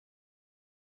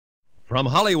From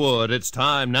Hollywood, it's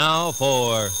time now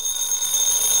for...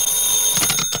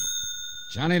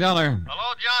 Johnny Dollar.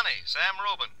 Hello, Johnny. Sam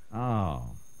Rubin.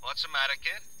 Oh. What's the matter,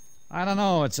 kid? I don't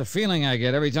know. It's a feeling I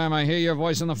get every time I hear your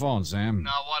voice on the phone, Sam.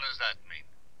 Now, what does that mean?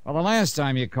 Well, the last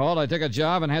time you called, I took a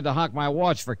job and had to hock my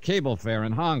watch for cable fare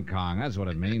in Hong Kong. That's what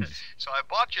it means. So I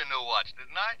bought you a new watch,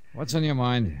 didn't I? What's on your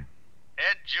mind?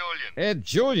 Ed Julian. Ed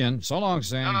Julian? So long,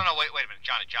 Sam. No, wait a minute.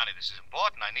 Johnny, this is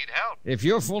important. I need help. If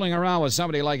you're fooling around with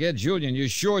somebody like Ed Julian, you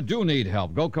sure do need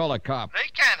help. Go call a cop. They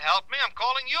can't help me. I'm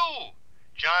calling you.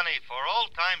 Johnny, for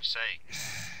old time's sake.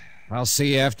 I'll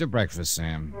see you after breakfast,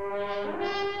 Sam.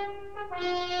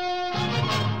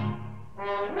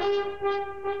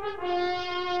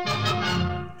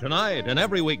 Tonight and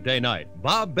every weekday night,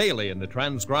 Bob Bailey in the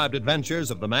transcribed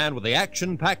adventures of the man with the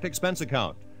action-packed expense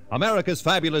account, America's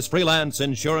fabulous freelance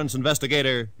insurance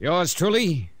investigator. Yours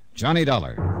truly, Johnny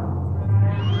Dollar.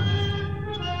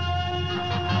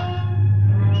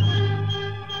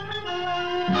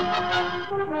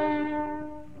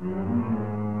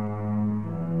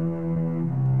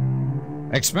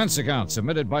 Expense account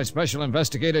submitted by Special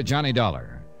Investigator Johnny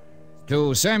Dollar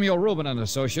to Samuel Rubin and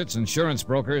Associates, Insurance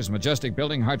Brokers, Majestic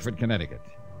Building, Hartford, Connecticut.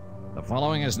 The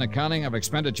following is an accounting of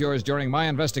expenditures during my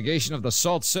investigation of the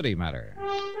Salt City matter.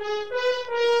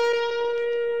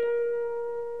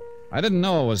 I didn't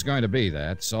know it was going to be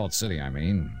that, Salt City, I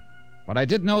mean. But I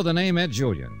did know the name Ed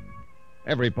Julian.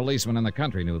 Every policeman in the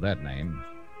country knew that name.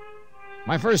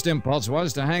 My first impulse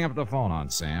was to hang up the phone on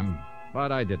Sam,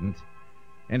 but I didn't.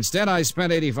 Instead, I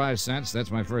spent 85 cents,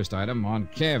 that's my first item, on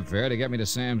cab fare to get me to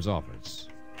Sam's office.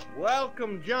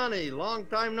 Welcome, Johnny. Long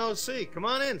time no see. Come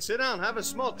on in, sit down, have a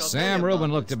smoke. Sam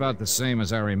Rubin looked about the same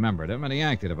as I remembered him, and he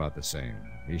acted about the same.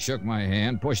 He shook my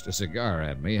hand, pushed a cigar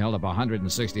at me, held up a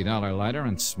 $160 lighter,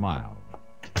 and smiled.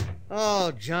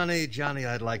 Oh, Johnny,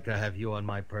 I'd like to have you on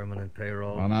my permanent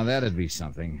payroll. Well, now that'd be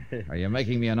something. Are you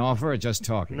making me an offer or just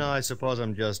talking? No, I suppose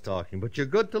I'm just talking, but you're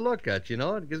good to look at, you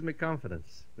know. It gives me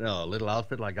confidence. No, a little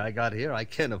outfit like I got here, I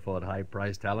can't afford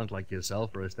high-priced talent like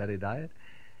yourself for a steady diet.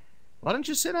 Why don't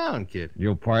you sit down, kid?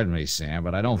 You'll pardon me, Sam,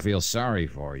 but I don't feel sorry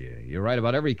for you. You're right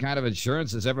about every kind of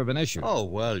insurance that's ever been issued. Oh,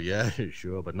 well, yeah,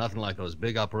 sure, but nothing like those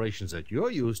big operations that you're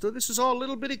used to. This is all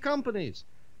little bitty companies.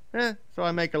 So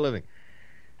I make a living.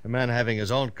 A man having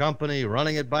his own company,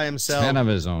 running it by himself. 10 of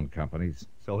his own companies.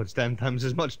 So it's 10 times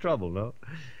as much trouble, no?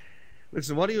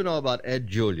 Listen, what do you know about Ed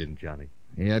Julian, Johnny?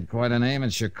 He had quite a name in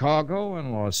Chicago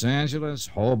and Los Angeles,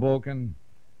 Hoboken.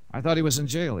 I thought he was in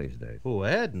jail these days. Who,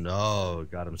 Ed? No,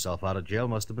 got himself out of jail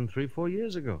must have been 3-4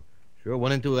 years ago. Sure,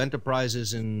 went into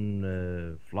enterprises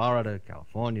in Florida,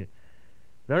 California.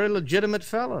 Very legitimate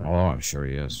fella. Oh, I'm sure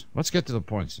he is. Let's get to the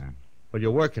point, Sam. Well,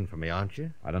 you're working for me, aren't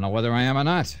you? I don't know whether I am or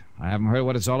not. I haven't heard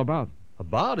what it's all about.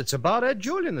 About? It's about Ed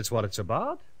Julian, that's what it's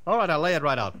about. All right, I'll lay it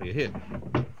right out for you. Here,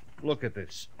 look at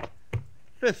this.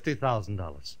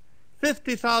 $50,000.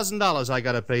 $50,000 I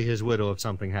gotta pay his widow if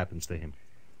something happens to him.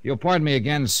 You'll pardon me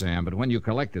again, Sam, but when you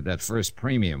collected that first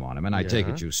premium on him, and I take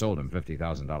Yeah? it you sold him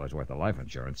 $50,000 worth of life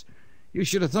insurance, you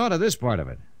should have thought of this part of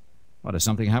it. What, has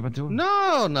something happened to him?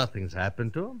 No, nothing's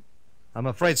happened to him. I'm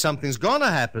afraid something's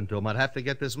gonna happen to him. I'd have to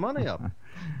get this money up.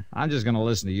 I'm just going to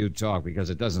listen to you talk because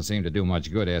it doesn't seem to do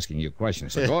much good asking you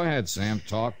questions. So go ahead, Sam.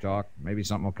 Talk. Maybe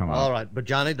something will come out. All right, but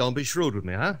Johnny, don't be shrewd with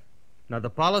me, huh? Now, the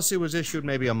policy was issued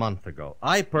maybe a month ago.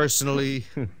 I personally,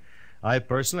 I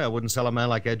wouldn't sell a man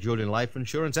like Ed Julian life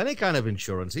insurance, any kind of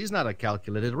insurance. He's not a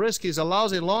calculated risk. He's a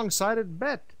lousy, long-sighted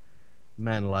bet. A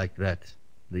man like that,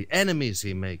 the enemies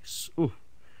he makes, ooh,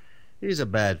 he's a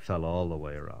bad fellow all the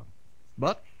way around.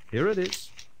 But here it is.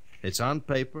 It's on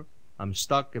paper. I'm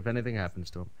stuck if anything happens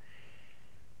to him.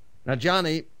 Now,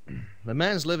 Johnny, the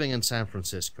man's living in San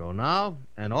Francisco now,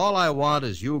 and all I want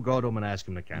is you go to him and ask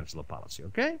him to cancel the policy,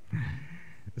 okay?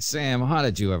 Sam, how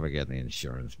did you ever get in the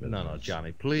insurance business? No,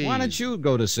 Johnny, please. Why don't you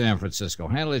go to San Francisco?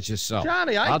 Handle it yourself.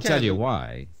 Johnny, I'll can't. tell you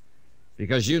why.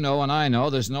 Because you know and I know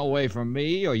there's no way for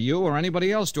me or you or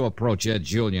anybody else to approach Ed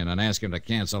Julian and ask him to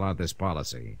cancel out this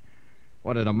policy.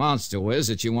 What it amounts to is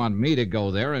that you want me to go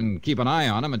there and keep an eye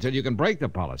on him until you can break the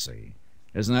policy.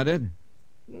 Isn't that it?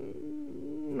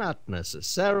 Not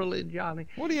necessarily, Johnny.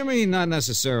 What do you mean, not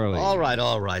necessarily? All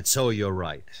right, so you're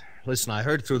right. Listen, I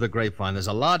heard through the grapevine there's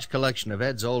a large collection of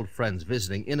Ed's old friends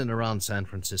visiting in and around San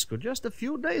Francisco just a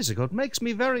few days ago. It makes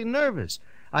me very nervous.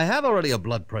 I have already a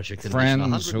blood pressure condition.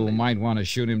 Friends who might want to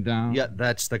shoot him down? Yeah,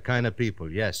 that's the kind of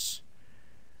people, yes.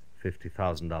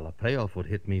 $50,000 payoff would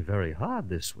hit me very hard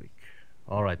this week.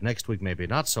 All right, next week maybe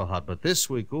not so hot, but this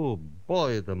week, oh,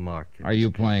 boy, the market. Are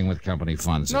you playing with company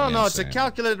funds again, No, it's Sam? a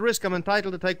calculated risk I'm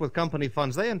entitled to take with company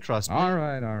funds. They entrust me. All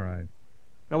right.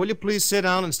 Now, will you please sit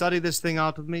down and study this thing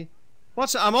out with me?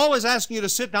 I'm always asking you to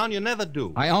sit down. You never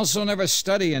do. I also never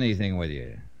study anything with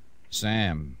you.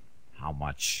 Sam, how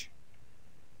much?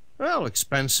 Well,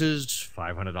 expenses,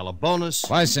 $500 bonus.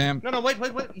 Bye, Sam. No, wait.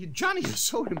 Johnny, you're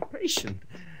so impatient.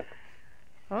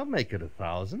 I'll make it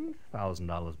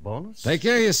 $1,000 bonus. Take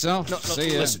care of yourself. No,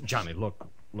 See ya. Listen, Johnny, look,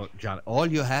 Johnny, all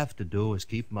you have to do is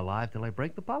keep him alive till I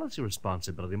break the policy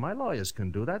responsibility. My lawyers can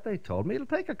do that. They told me it'll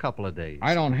take a couple of days.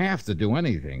 I don't have to do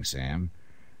anything, Sam.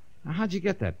 Now, how'd you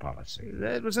get that policy?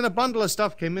 It was in a bundle of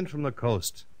stuff came in from the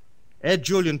coast. Ed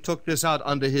Julian took this out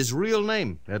under his real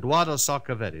name, Eduardo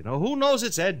Sarcavetti. Now, who knows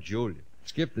it's Ed Julian?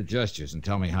 Skip the gestures and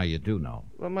tell me how you do know.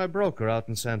 Well, my broker out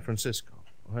in San Francisco.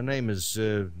 Her name is,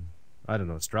 I don't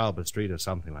know, Straubert Street or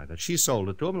something like that. She sold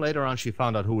it to him. Later on, she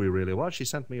found out who he really was. She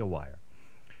sent me a wire.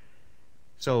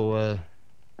 So,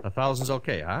 $1,000's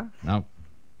okay, huh? No.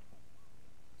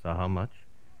 So how much?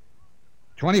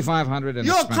 $2,500 in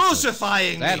You're expenses.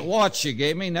 crucifying me! That watch you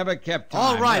gave me never kept time.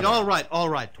 All right. never.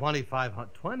 $2,500.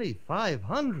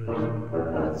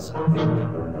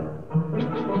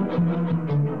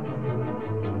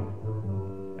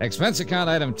 $2,500? Expense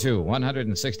account item 2,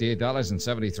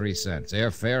 $168.73.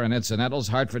 Airfare and incidentals,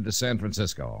 Hartford to San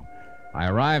Francisco. I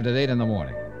arrived at 8 in the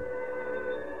morning.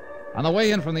 On the way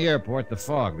in from the airport, the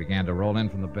fog began to roll in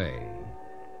from the bay.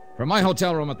 From my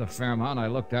hotel room at the Fairmount, I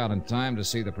looked out in time to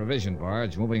see the provision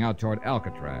barge moving out toward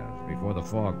Alcatraz before the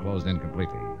fog closed in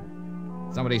completely.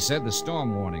 Somebody said the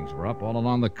storm warnings were up all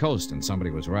along the coast, and somebody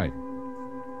was right.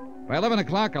 By 11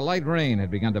 o'clock, a light rain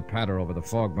had begun to patter over the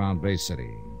fog-bound Bay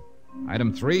City.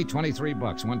 Item 3,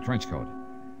 $23, one trench coat.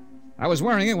 I was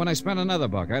wearing it when I spent another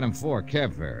buck. Item 4,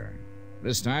 cab fare.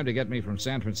 This time to get me from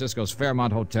San Francisco's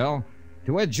Fairmount Hotel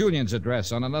to Ed Julian's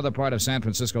address on another part of San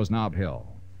Francisco's Nob Hill.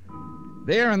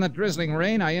 There in the drizzling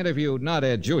rain, I interviewed not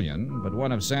Ed Julian, but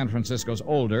one of San Francisco's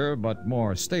older but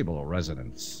more stable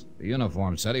residents. The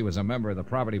uniform said he was a member of the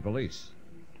property police.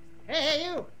 Hey,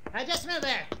 you! Just a minute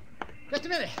there. Just a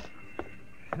minute.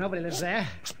 Nobody lives there.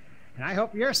 And I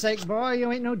hope for your sake, boy,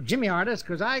 you ain't no Jimmy artist,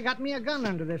 because I got me a gun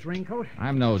under this raincoat.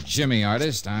 I'm no Jimmy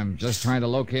artist. I'm just trying to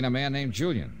locate a man named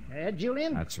Julian. Ed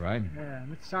Julian? That's right.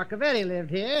 Mr. Sarcavetti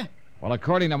lived here. Well,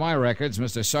 according to my records,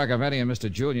 Mr. Sarcavetti and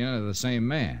Mr. Julian are the same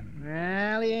man.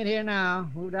 Well, he ain't here now.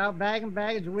 Moved out bag and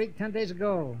baggage a week, 10 days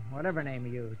ago. Whatever name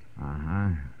he used. Uh-huh.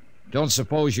 Don't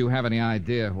suppose you have any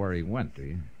idea where he went, do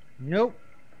you? Nope.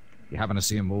 You happen to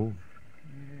see him move?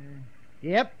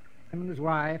 Yep. Him and his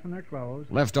wife and their clothes.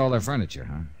 Left all their furniture,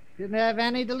 huh? Didn't have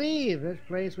any to leave. This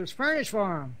place was furnished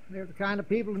for them. They're the kind of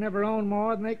people who never own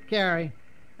more than they can carry.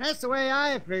 That's the way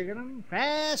I figured them.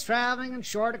 Fast-traveling and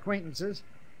short acquaintances.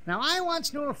 Now, I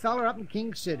once knew a feller up in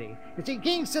King City. You see,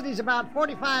 King City's about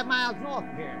 45 miles north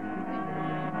of here.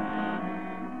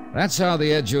 That's how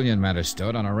the Ed Julian matter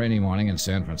stood on a rainy morning in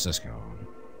San Francisco.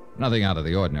 Nothing out of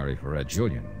the ordinary for Ed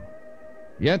Julian.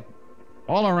 Yet,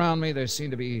 all around me, there seemed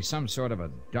to be some sort of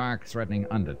a dark, threatening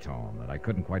undertone that I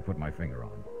couldn't quite put my finger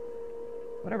on.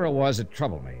 Whatever it was, it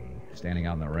troubled me, standing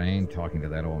out in the rain, talking to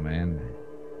that old man.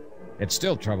 It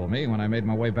still troubled me when I made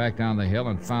my way back down the hill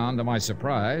and found, to my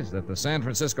surprise, that the San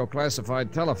Francisco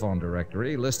classified telephone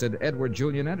directory listed Edward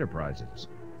Julian Enterprises.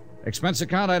 Expense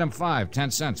account item 5,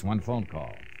 10 cents, one phone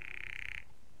call.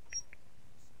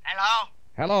 Hello?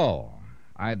 Hello.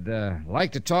 I'd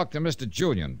like to talk to Mr.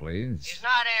 Julian, please. He's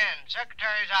not in.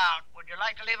 Secretary's out. Would you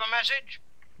like to leave a message?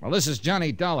 Well, this is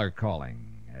Johnny Dollar calling.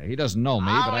 He doesn't know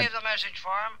me, I'll but leave the message for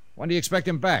him. When do you expect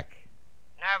him back?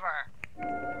 Never.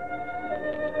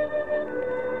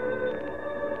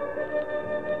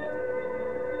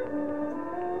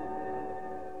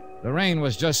 The rain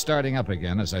was just starting up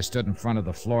again as I stood in front of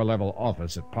the floor-level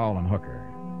office at Powell and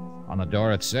Hooker. On the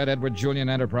door it said Edward Julian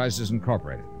Enterprises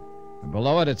Incorporated. And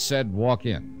below it said, walk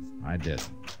in. I did.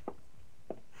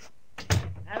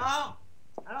 Hello?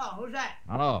 Hello, who's that?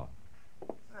 Hello.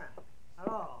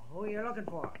 Hello, who are you looking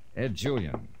for? Ed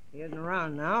Julian. He isn't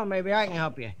around now. Maybe I can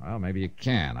help you. Well, maybe you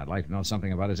can. I'd like to know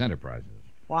something about his enterprises.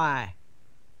 Why?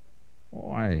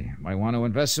 Oh, I might want to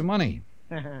invest some money.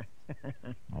 Oh,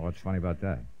 what's funny about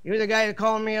that? You the guy that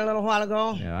called me a little while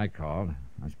ago? Yeah, I called.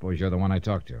 I suppose you're the one I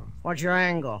talked to. What's your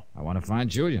angle? I want to find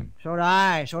Julian. So do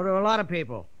I. So do a lot of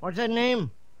people. What's that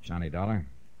name? Johnny Dollar.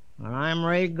 Well, I'm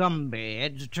Ray Gumby,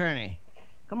 Ed's attorney.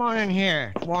 Come on in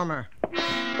here. It's warmer.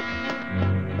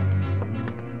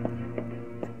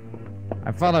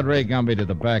 I followed Ray Gumby to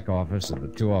the back office of the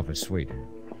two-office suite.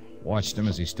 Watched him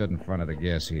as he stood in front of the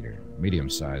gas heater.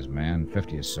 Medium-sized man,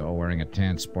 50 or so, wearing a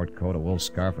tan sport coat, a wool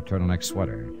scarf, a turtleneck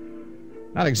sweater.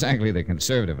 Not exactly the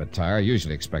conservative attire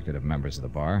usually expected of members of the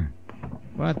bar.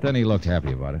 But then he looked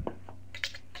happy about it.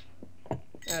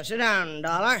 Sit down,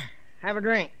 Dollar. Have a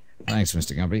drink. Thanks,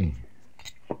 Mr. Gumby.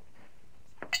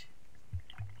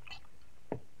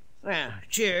 Well,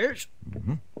 cheers.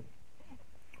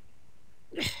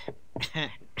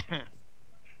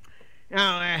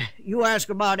 Now, you ask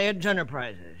about Ed's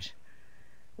Enterprises.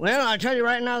 Well, I'll tell you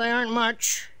right now, they aren't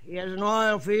much. He has an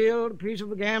oil field, a piece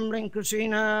of a gambling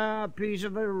casino, a piece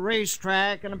of a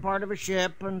racetrack, and a part of a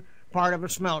ship, and part of a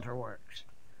smelter works.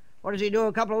 What does he do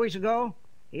a couple of weeks ago?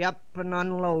 He up and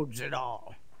unloads it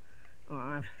all. Oh,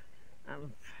 I've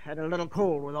had a little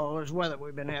cold with all this weather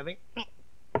we've been having.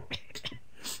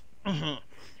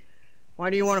 Why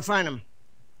do you want to find him?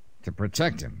 To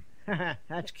protect him.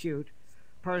 That's cute.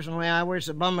 Personally, I wish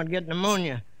the bum would get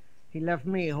pneumonia. He left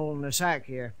me holding the sack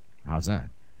here. How's that?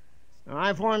 Now,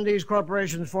 I formed these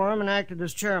corporations for him and acted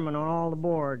as chairman on all the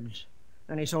boards.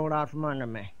 Then he sold out from under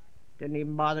me. Didn't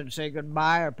even bother to say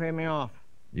goodbye or pay me off.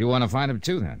 You want to find him,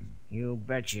 too, then? You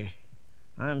betcha.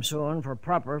 I'm suing for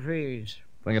proper fees.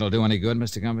 Think it'll do any good,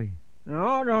 Mr. Gumby? No,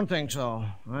 I don't think so.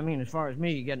 I mean, as far as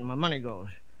me getting my money goes.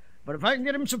 But if I can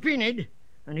get him subpoenaed,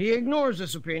 and he ignores the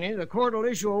subpoena, the court will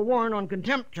issue a warrant on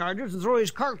contempt charges and throw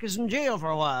his carcass in jail for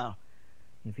a while.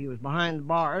 If he was behind the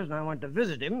bars and I went to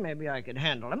visit him, maybe I could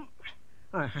handle him.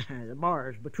 The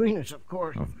bars between us, of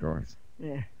course. Of course.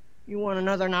 Yeah. You want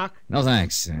another knock? No,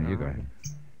 thanks. You go ahead.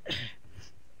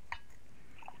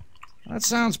 That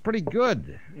sounds pretty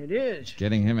good. It is.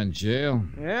 Getting him in jail?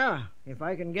 Yeah, if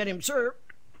I can get him served.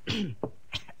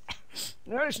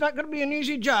 Well, it's not going to be an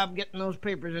easy job getting those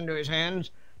papers into his hands.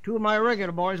 Two of my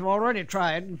regular boys have already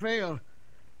tried and failed.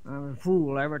 I'm a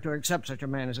fool ever to accept such a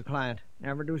man as a client.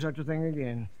 Never do such a thing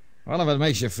again. Well, if it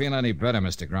makes you feel any better,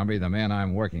 Mr. Grumby, the man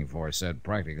I'm working for said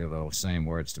practically those same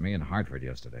words to me in Hartford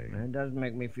yesterday. It doesn't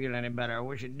make me feel any better. I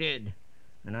wish it did.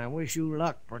 And I wish you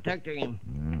luck protecting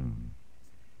him.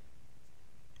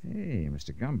 Hey,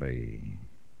 Mr. Gumby,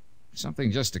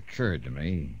 something just occurred to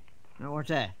me. Now, what's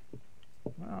that?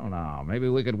 Well, now, maybe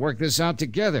we could work this out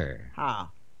together. How?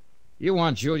 You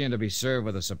want Julian to be served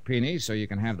with a subpoena so you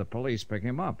can have the police pick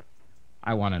him up.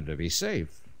 I want him to be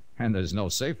safe, and there's no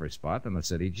safer spot than the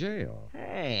city jail.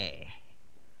 Hey.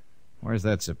 Where's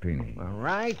that subpoena? Well,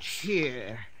 right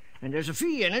here. And there's a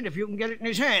fee in it if you can get it in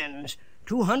his hands.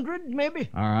 $200, maybe?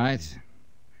 All right.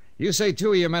 You say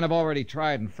two of your men have already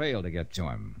tried and failed to get to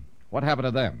him. What happened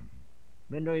to them?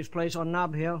 Been to his place on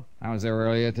Nob Hill? I was there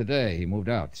earlier today. He moved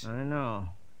out. I know.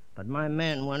 But my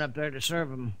men went up there to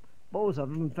serve him. Both of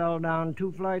them fell down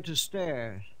 2 flights of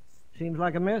stairs. Seems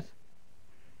like a myth?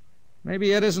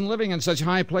 Maybe Ed isn't living in such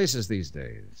high places these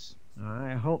days.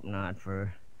 I hope not,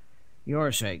 for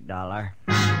your sake, Dollar.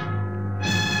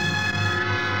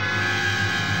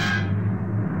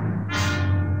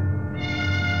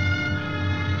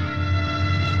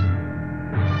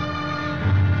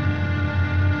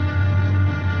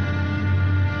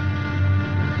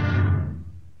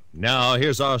 Now,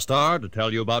 here's our star to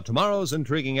tell you about tomorrow's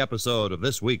intriguing episode of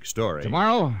this week's story.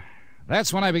 Tomorrow,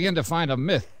 that's when I begin to find a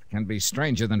myth can be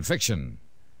stranger than fiction.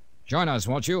 Join us,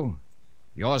 won't you?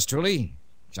 Yours truly,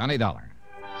 Johnny Dollar.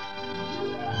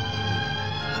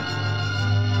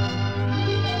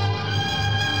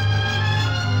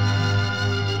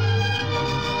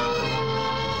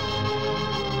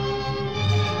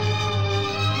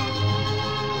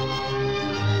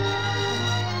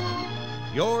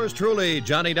 Yours truly,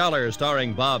 Johnny Dollar,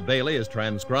 starring Bob Bailey, is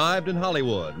transcribed in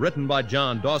Hollywood. Written by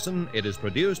John Dawson, it is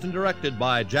produced and directed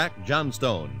by Jack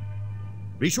Johnstone.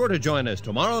 Be sure to join us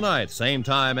tomorrow night, same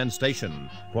time and station,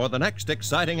 for the next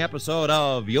exciting episode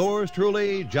of Yours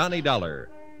truly, Johnny Dollar.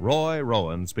 Roy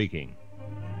Rowan speaking.